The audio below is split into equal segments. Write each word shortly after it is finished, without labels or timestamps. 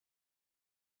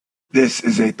This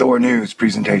is a Thornews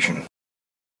presentation.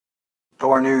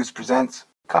 Thornews presents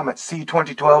Comet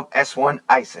C2012 S1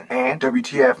 ISON and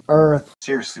WTF Earth.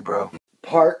 Seriously, bro.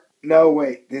 No,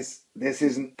 wait. This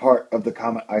isn't part of the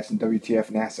Comet ISON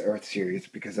WTF NASA Earth series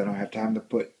because I don't have time to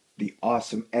put the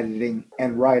awesome editing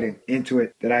and writing into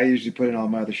it that I usually put in all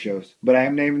my other shows. But I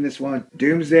am naming this one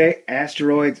Doomsday,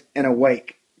 Asteroids, and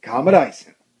Awake, Comet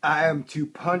ISON. I am too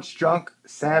punch drunk,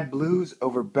 sad blues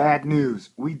over bad news.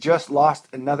 We just lost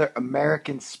another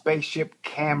American spaceship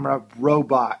camera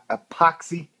robot,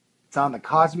 Epoxy. It's on the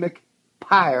cosmic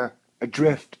pyre,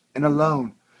 adrift and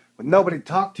alone, with nobody to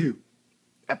talk to.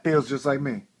 That feels just like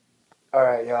me.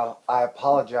 Alright, y'all. I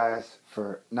apologize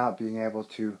for not being able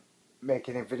to make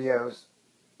any videos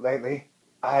lately.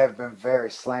 I have been very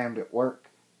slammed at work.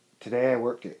 Today I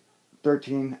worked a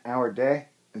 13-hour day,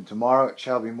 and tomorrow it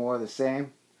shall be more of the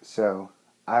same. So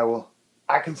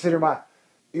I consider my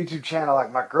YouTube channel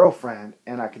like my girlfriend,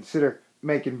 and I consider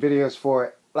making videos for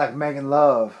it like making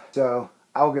love. So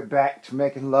I will get back to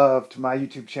making love to my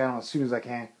YouTube channel as soon as I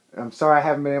can. I'm sorry I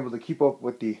haven't been able to keep up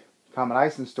with the Comet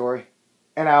ISON story.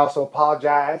 And I also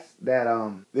apologize that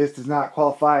this does not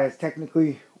qualify as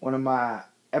technically one of my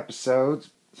episodes.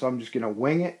 So I'm just going to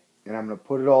wing it, and I'm going to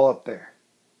put it all up there.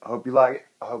 I hope you like it.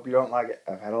 I hope you don't like it.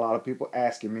 I've had a lot of people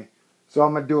asking me. So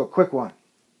I'm going to do a quick one.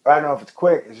 I don't know if it's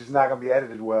quick. It's just not going to be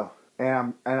edited well.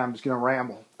 And I'm just going to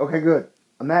ramble. Okay, good.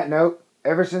 On that note,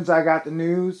 ever since I got the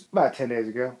news about 10 days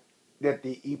ago that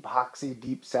the Epoxy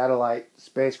deep satellite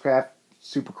spacecraft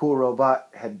super cool robot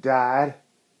had died,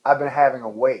 I've been having a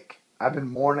wake. I've been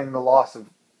mourning the loss of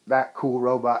that cool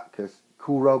robot because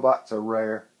cool robots are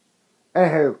rare.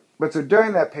 Anywho, but so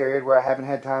during that period where I haven't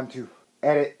had time to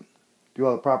edit, do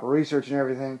all the proper research and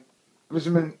everything, I've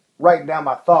just been writing down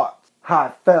my thoughts, how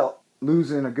I felt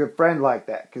losing a good friend like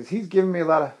that, because he's given me a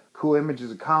lot of cool images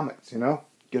of comets, you know?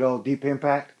 Good old Deep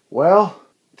Impact. Well,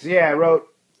 so yeah, I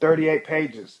wrote 38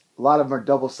 pages. A lot of them are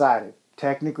double-sided.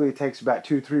 Technically, it takes about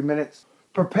 2 to 3 minutes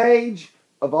per page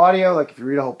of audio. Like, if you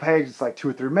read a whole page, it's like 2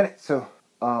 or 3 minutes. So,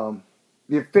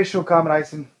 the official Comet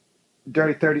ISON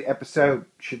Dirty 30 episode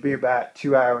should be about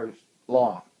 2 hours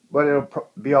long. But it'll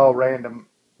be all random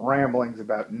ramblings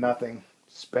about nothing.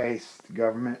 Space, the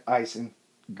government, ISON,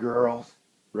 girls,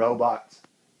 robots.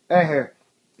 Anywho,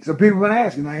 so people have been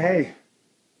asking, like, hey,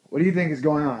 what do you think is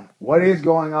going on? What is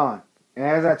going on? And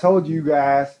as I told you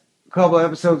guys a couple of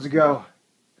episodes ago,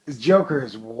 this Joker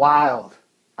is wild.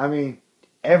 I mean,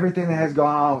 everything that has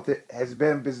gone on with it has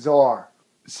been bizarre.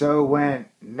 So when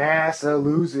NASA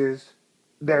loses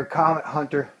their comet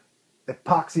hunter,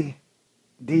 Epoxy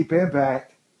Deep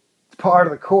Impact, it's part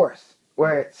of the course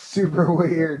where it's super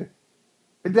weird.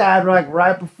 It died like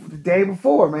right before, the day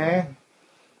before, man.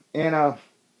 And I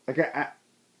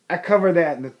cover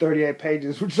that in the 38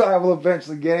 pages, which I will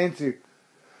eventually get into.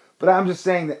 But I'm just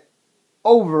saying that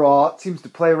overall, it seems to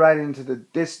play right into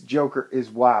this Joker is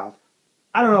wild.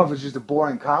 I don't know if it's just a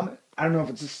boring comet. I don't know if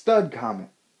it's a stud comet.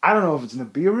 I don't know if it's an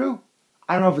Nibiru.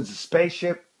 I don't know if it's a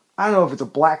spaceship. I don't know if it's a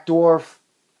black dwarf.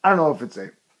 I don't know if it's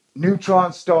a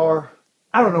neutron star.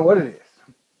 I don't know what it is.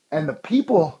 And the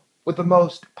people with the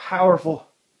most powerful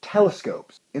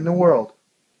telescopes in the world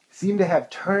seem to have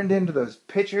turned into those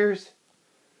pitchers.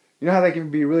 You know how they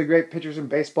can be really great pitchers in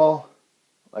baseball?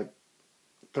 Like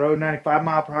throw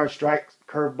 95-mile-per-hour strikes,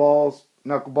 curve balls,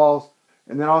 knuckleballs,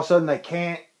 and then all of a sudden they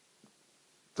can't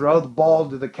throw the ball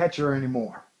to the catcher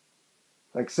anymore.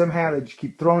 Like somehow they just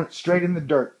keep throwing it straight in the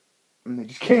dirt. And they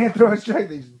just can't throw it straight.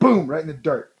 They just boom, right in the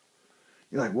dirt.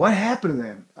 You're like, what happened to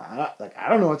them? I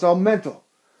don't know. It's all mental.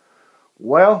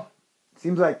 Well, it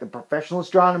seems like the professional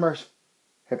astronomers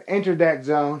have entered that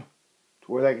zone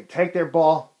to where they can take their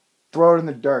ball, throw it in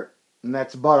the dirt, and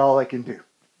that's about all they can do.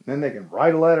 And then they can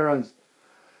write a letter and say,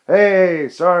 hey,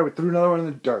 sorry, we threw another one in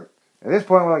the dirt. At this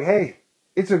point, we're like, hey,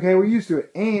 it's okay, we're used to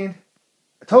it. And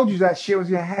I told you that shit was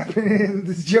going to happen, and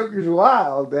this Joker's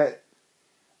wild, that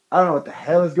I don't know what the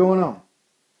hell is going on.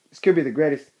 This could be the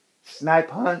greatest snipe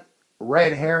hunt,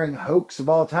 red herring hoax of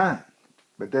all time.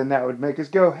 But then that would make us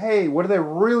go, hey, what are they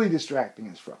really distracting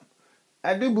us from?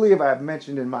 I do believe I've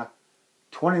mentioned in my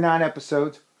 29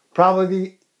 episodes,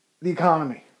 probably the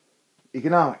economy,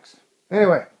 economics.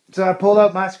 Anyway, so I pulled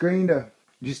up my screen to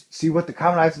just see what the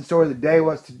Comet ISON story of the day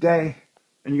was today.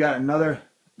 And you got another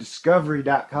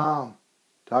Discovery.com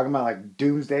talking about like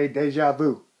Doomsday, deja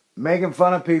vu, making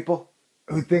fun of people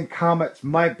who think comets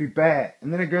might be bad.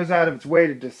 And then it goes out of its way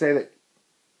to just say that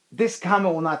this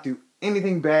comet will not do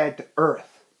anything bad to Earth.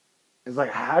 It's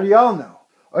like, how do y'all know?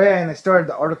 Oh yeah, and they started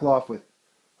the article off with,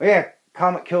 oh yeah,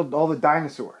 comet killed all the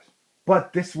dinosaurs.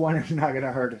 But this one is not going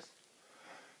to hurt us.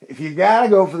 If you got to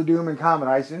go for the doom and Comet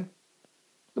ISON,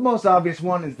 The most obvious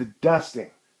one is the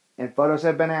dusting. And photos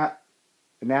have been out,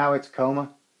 but now it's Comet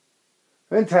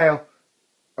and tail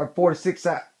are 4 to 6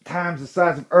 times the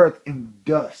size of Earth in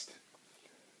dust.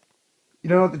 You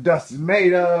know what the dust is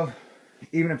made of,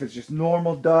 even if it's just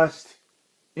normal dust.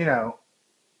 You know,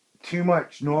 too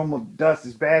much normal dust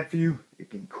is bad for you. It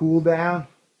can cool down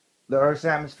the Earth's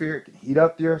atmosphere. It can heat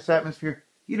up the Earth's atmosphere.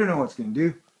 You don't know what it's going to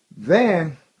do.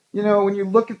 Then, you know, when you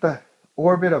look at the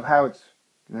orbit of how it's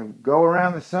going to go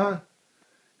around the sun,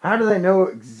 how do they know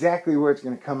exactly where it's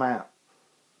going to come out?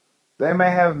 They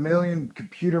may have a million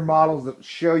computer models that will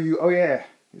show you, oh yeah,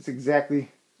 it's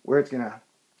exactly where it's going to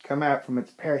come out from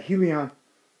its perihelion.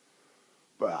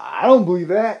 But I don't believe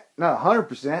that. Not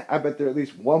 100%. I bet they're at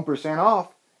least 1%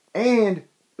 off. And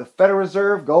the Federal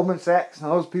Reserve, Goldman Sachs,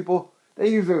 and those people, they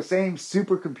use those same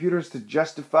supercomputers to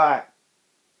justify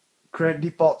credit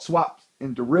default swaps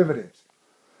and derivatives.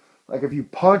 Like if you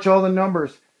punch all the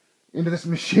numbers into this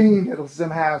machine, it'll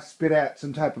somehow spit out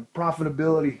some type of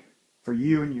profitability for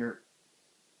you and your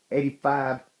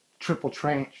 85 triple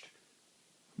tranched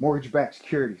mortgage-backed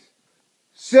securities.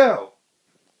 So,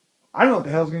 I don't know what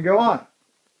the hell's going to go on.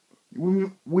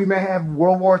 We may have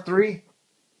World War III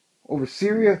over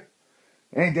Syria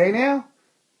any day now.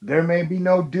 There may be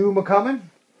no doom a-coming,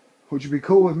 which would be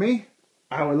cool with me.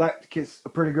 I would like to kiss a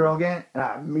pretty girl again, and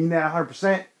I mean that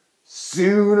 100%,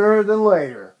 sooner than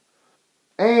later.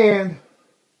 And,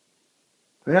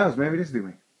 who knows, maybe this do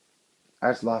me.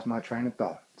 I just lost my train of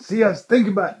thought. See, I was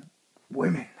thinking about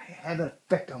women. They had that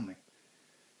effect on me.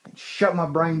 And shut my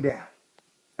brain down.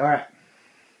 Alright.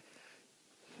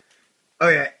 Oh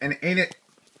yeah, and ain't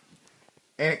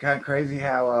it kind of crazy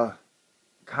how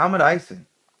Comet ISON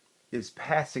is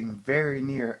passing very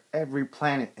near every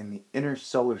planet in the inner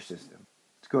solar system.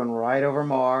 It's going right over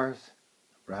Mars,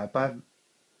 right by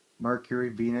Mercury,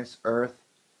 Venus, Earth.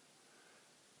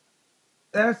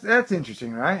 That's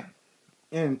interesting, right?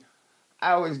 And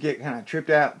I always get kind of tripped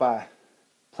out by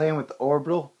playing with the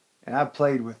orbital, and I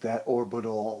played with that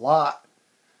orbital a lot.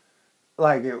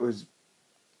 Like it was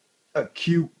a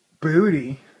cute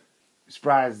booty.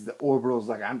 Surprised the orbital's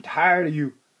like, I'm tired of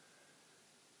you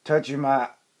touching my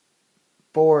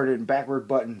forward and backward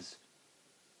buttons.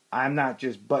 I'm not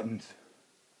just buttons.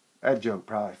 That joke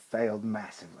probably failed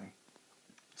massively.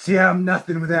 See, I'm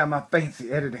nothing without my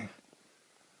fancy editing.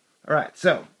 Alright,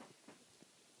 so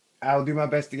I'll do my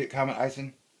best to get Comet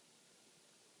ISON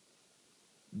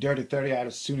Dirty 30 out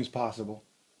as soon as possible.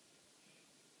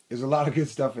 There's a lot of good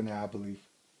stuff in there, I believe.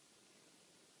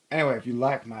 Anyway, if you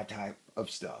like my type of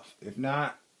stuff. If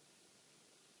not,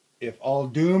 if all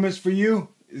doom is for you,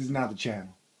 this is not the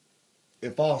channel.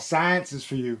 If all science is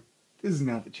for you, this is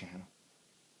not the channel.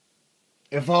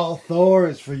 If all Thor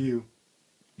is for you,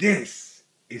 this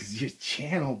is your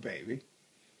channel, baby.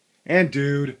 And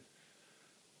dude.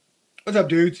 What's up,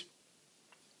 dudes?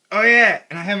 Oh yeah,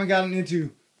 and I haven't gotten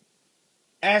into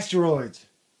Asteroids.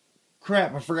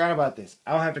 Crap, I forgot about this.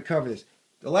 I'll have to cover this.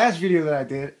 The last video that I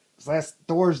did was last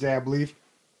Thursday, I believe.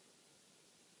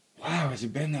 Wow, has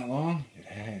it been that long? It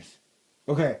has.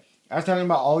 Okay, I was talking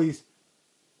about all these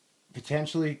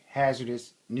potentially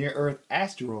hazardous near-Earth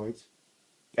asteroids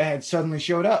that had suddenly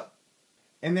showed up.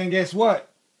 And then guess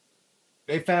what?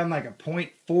 They found like a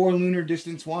 0.4 lunar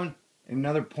distance one and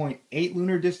another 0.8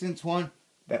 lunar distance one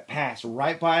that passed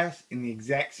right by us in the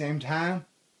exact same time.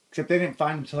 Except they didn't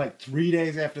find them until like 3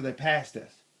 days after they passed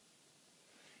us.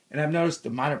 And I've noticed the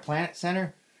Minor Planet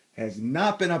Center has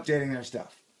not been updating their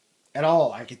stuff at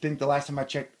all. I could think the last time I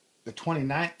checked, the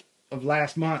 29th of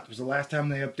last month was the last time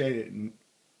they updated. And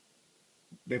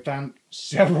they found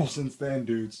several since then,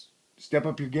 dudes. Step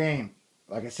up your game.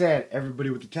 Like I said, everybody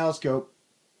with the telescope.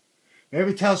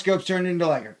 Maybe telescopes turned into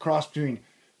like a cross between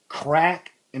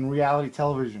crack and reality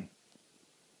television.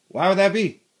 Why would that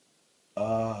be?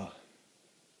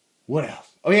 What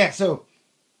else? Oh yeah, so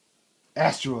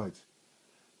asteroids.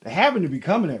 They happen to be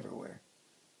coming everywhere.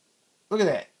 Look at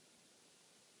that.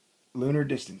 Lunar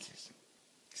distances.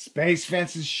 Space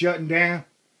fences shutting down.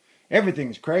 Everything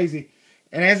is crazy.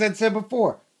 And as I said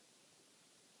before,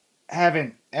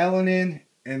 having Elenin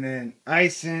and then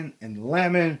Ison and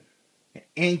Lemon and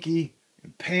Inky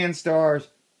and Pan-Stars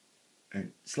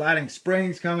and Sliding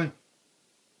Springs coming.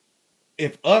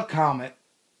 If a comet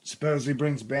supposedly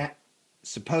brings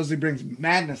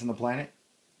madness on the planet,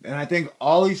 then I think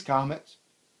all these comets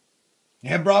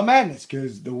have brought madness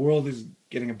because the world is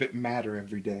getting a bit madder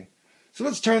every day. So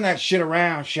let's turn that shit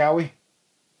around, shall we?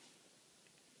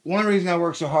 One reason I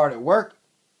work so hard at work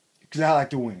is because I like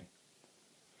to win.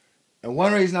 And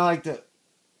one reason I like to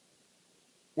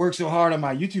work so hard on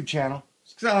my YouTube channel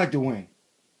is because I like to win.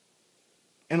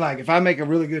 And like, if I make a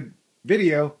really good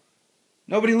video,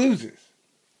 Nobody loses.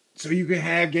 So you can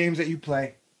have games that you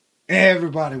play.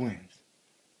 Everybody wins.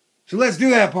 So let's do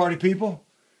that, party people.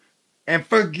 And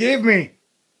forgive me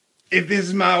if this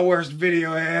is my worst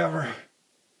video ever.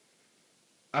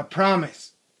 I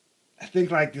promise. I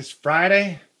think like this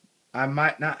Friday, I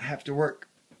might not have to work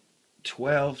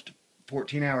 12 to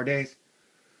 14-hour days.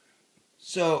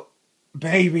 So,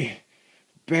 baby,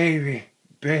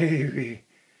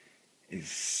 as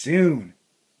soon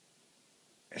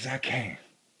as I can,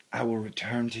 I will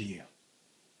return to you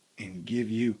and give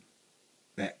you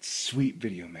that sweet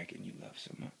video making you love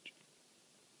so much.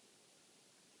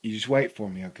 You just wait for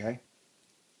me, okay?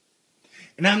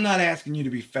 And I'm not asking you to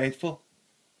be faithful.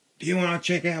 Do you want to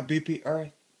check out BP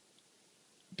Earth?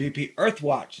 BP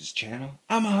Earthwatch's channel.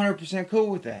 I'm 100%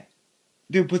 cool with that.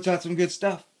 Dude puts out some good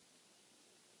stuff.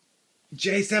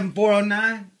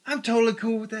 J7409, I'm totally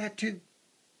cool with that too.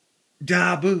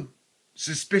 Dabu,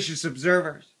 Suspicious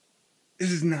Observers.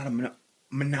 This is not a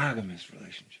monogamous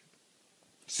relationship.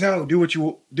 So do what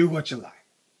you like.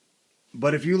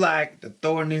 But if you like the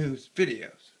Thornews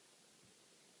videos,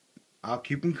 I'll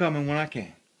keep them coming when I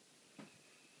can.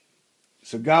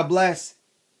 So God bless.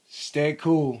 Stay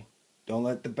cool. Don't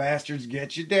let the bastards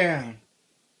get you down.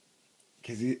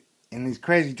 Because in these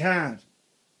crazy times,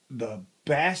 the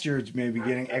bastards may be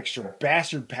getting extra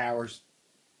bastard powers.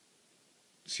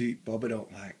 See, Bubba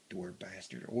don't like the word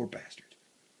bastard or bastard.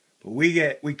 But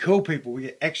we cool people, we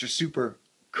get extra super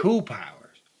cool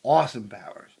powers, awesome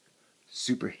powers,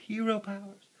 superhero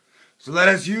powers. So let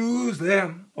us use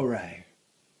them. Alright.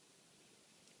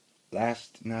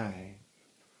 Last night.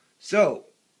 So,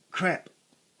 crap.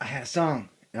 I had a song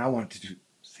and I wanted to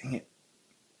sing it.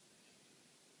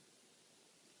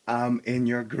 I'm in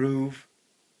your groove.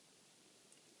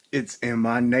 It's in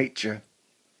my nature.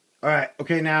 Alright,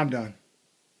 okay, now I'm done.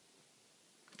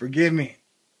 Forgive me.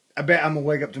 I bet I'm going to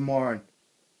wake up tomorrow and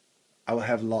I will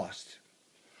have lost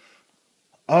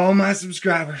all my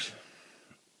subscribers.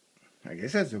 I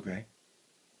guess that's okay.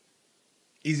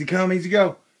 Easy come, easy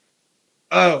go.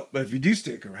 Oh, but if you do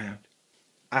stick around,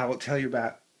 I will tell you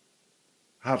about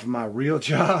how for my real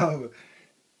job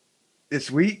this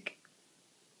week,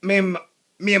 me and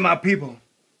my people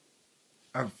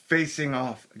are facing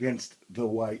off against the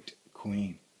White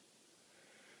Queen.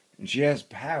 And she has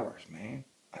powers, man.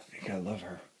 I think I love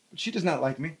her. But she does not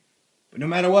like me. But no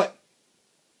matter what,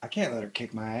 I can't let her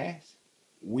kick my ass.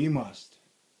 We must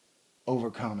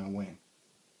overcome and win.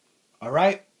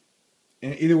 Alright?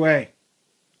 And either way,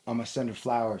 I'm going to send her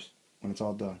flowers when it's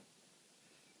all done.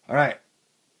 Alright.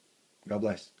 God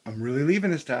bless. I'm really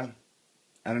leaving this time.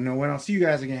 I don't know when I'll see you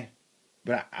guys again.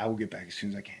 But I will get back as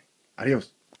soon as I can. Adios.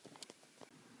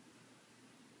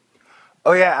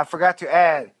 Oh yeah, I forgot to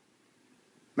add.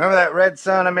 Remember that red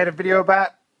sun I made a video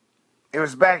about? It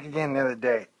was back again the other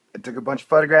day. I took a bunch of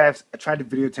photographs. I tried to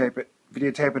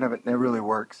videotaping of it, and it really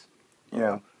works. You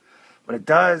know. But it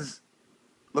does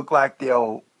look like the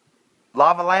old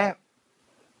lava lamp,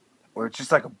 where it's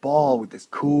just like a ball with this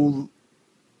cool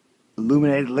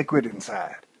illuminated liquid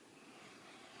inside.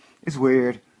 It's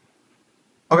weird.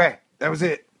 Okay, that was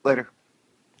it. Later.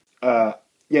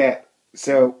 Yeah,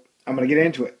 so I'm going to get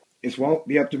into it. This won't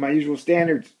be up to my usual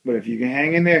standards, but if you can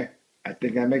hang in there, I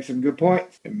think I make some good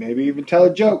points, and maybe even tell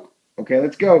a joke. Okay,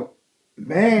 let's go.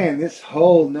 Man, this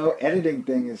whole no editing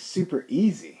thing is super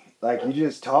easy. Like, you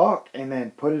just talk and then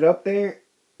put it up there.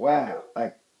 Wow,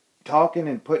 like talking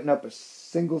and putting up a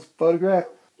single photograph.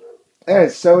 That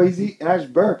is so easy, and I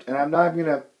just burped, and I'm not even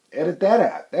going to edit that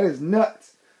out. That is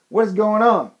nuts. What is going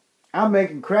on? I'm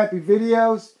making crappy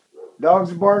videos.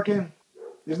 Dogs are barking.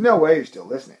 There's no way you're still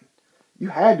listening. You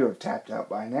had to have tapped out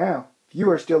by now. If you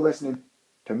are still listening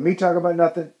to me talk about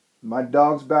nothing, my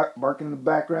dog's barking in the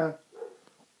background,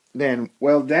 then,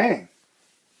 well, dang.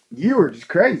 You are just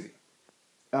crazy.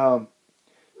 You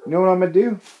know what I'm going to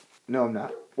do? No, I'm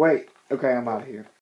not. Wait. Okay, I'm out of here.